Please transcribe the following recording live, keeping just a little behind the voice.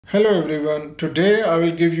Hello everyone. Today I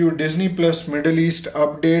will give you Disney Plus Middle East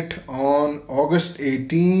update on August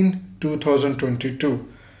 18,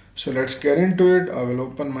 2022. So let's get into it. I will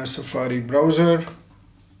open my Safari browser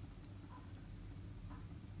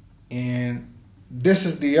and this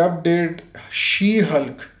is the update.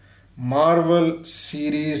 She-Hulk Marvel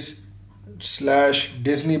series slash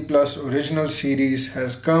Disney Plus original series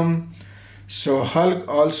has come. So Hulk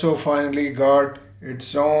also finally got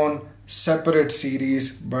its own separate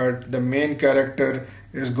series, but the main character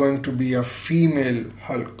is going to be a female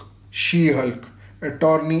Hulk, She-Hulk,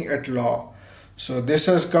 attorney at law. So this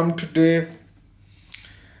has come today.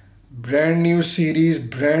 Brand new series,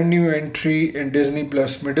 brand new entry in Disney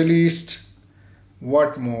Plus Middle East.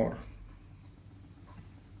 What more?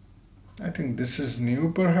 I think this is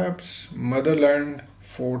new perhaps. Motherland,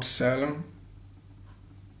 Fort Salem.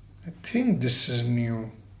 I think this is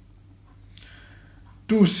new.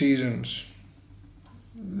 2 seasons.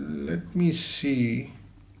 Let me see.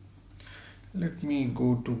 Let me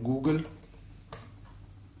go to Google.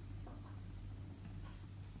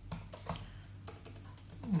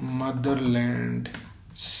 Motherland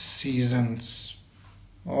seasons.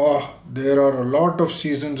 Oh, there are a lot of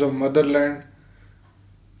seasons of Motherland,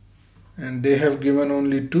 and they have given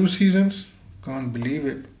only 2 seasons. Can't believe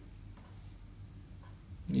it.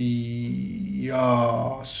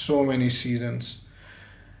 Yeah, so many seasons.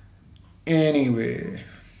 Anyway,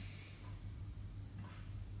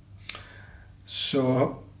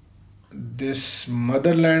 so this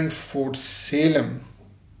Motherland Fort Salem,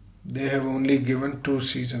 they have only given 2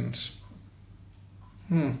 seasons.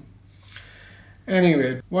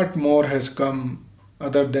 Anyway, what more has come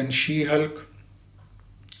other than She-Hulk?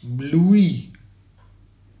 Bluey.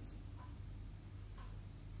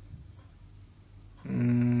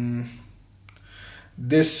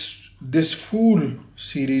 This Fool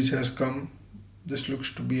series has come. This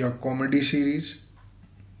looks to be a comedy series.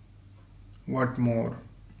 What more?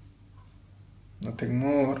 Nothing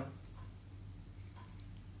more.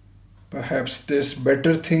 Perhaps this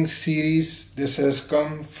Better Things series. This has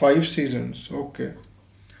come 5 seasons. Okay.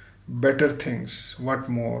 Better Things. What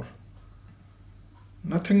more?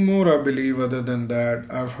 Nothing more, I believe, other than that.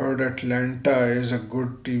 I've heard Atlanta is a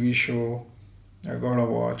good TV show. I gotta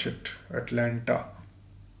watch it. Atlanta.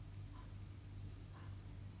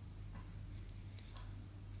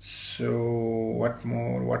 So, what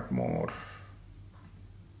more? What more?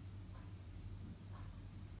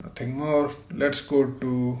 Nothing more. Let's go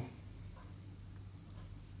to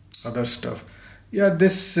other stuff. Yeah,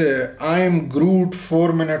 this I Am Groot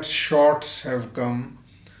 4 minutes shorts have come.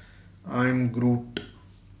 I Am Groot.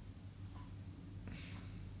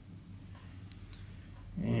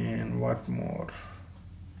 And what more?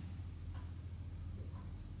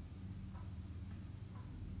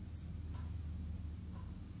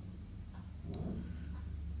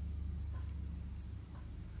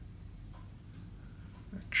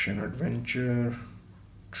 Action adventure,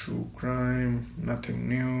 true crime, nothing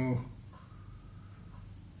new.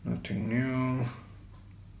 Nothing new.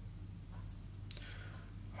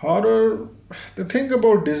 Horror. The thing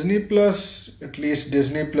about Disney Plus, at least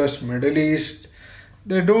Disney Plus Middle East,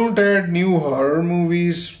 they don't add new horror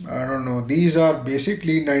movies. I don't know. These are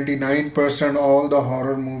basically 99% all the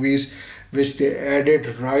horror movies which they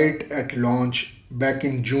added right at launch back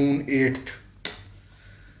in June 8th.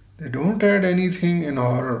 They don't add anything in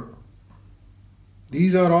horror.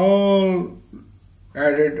 These are all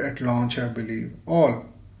added at launch, I believe. All.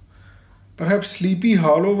 Perhaps Sleepy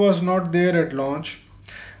Hollow was not there at launch.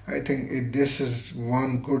 I think this is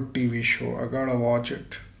one good TV show. I gotta watch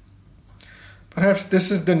it. Perhaps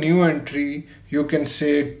this is the new entry. You can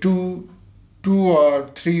say 2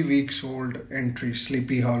 or 3 weeks old entry.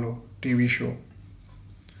 Sleepy Hollow TV show.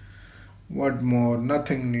 What more?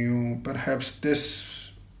 Nothing new. Perhaps this.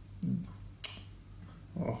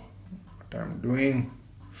 Oh, what I'm doing.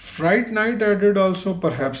 Fright Night added also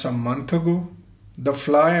perhaps a month ago. The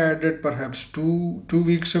Fly added perhaps two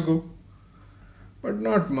weeks ago. But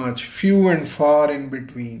not much. Few and far in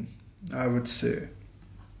between, I would say.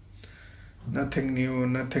 Nothing new,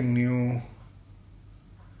 nothing new.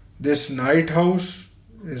 This Night House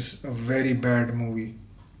is a very bad movie.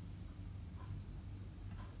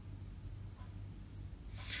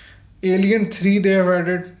 Alien 3 they have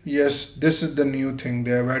added. Yes, this is the new thing. They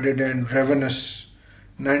have added an Ravenous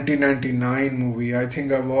 1999 movie. I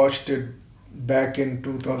think I watched it back in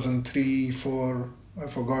 2003, 4. I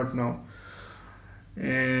forgot now.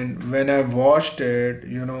 And when I watched it,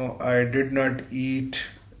 I did not eat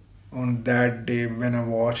on that day when I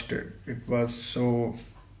watched it. It was so,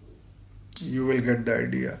 you will get the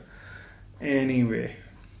idea. Anyway,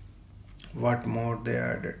 What more they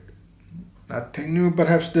added? Nothing new,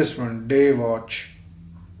 perhaps this one, Day Watch.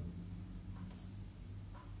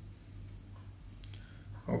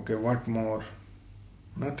 Okay, what more?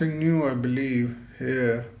 Nothing new, I believe,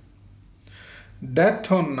 here.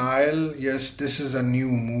 Death on Nile, yes, this is a new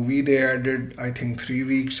movie they added, I think 3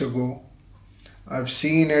 weeks ago. I've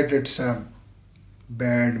seen it, it's a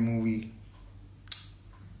bad movie.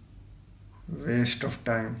 Waste of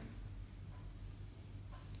time.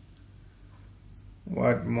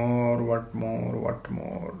 What more? What more? What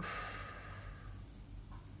more?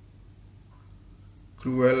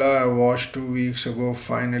 Cruella, I watched 2 weeks ago,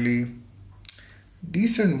 finally.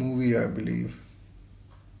 Decent movie, I believe.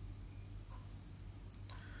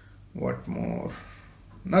 What more?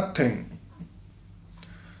 Nothing.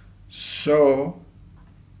 So,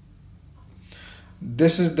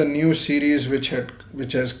 this is the new series which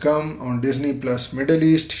has come on Disney Plus Middle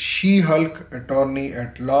East, She-Hulk Attorney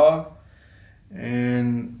at Law,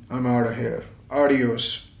 and I'm out of here.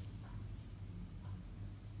 Adios.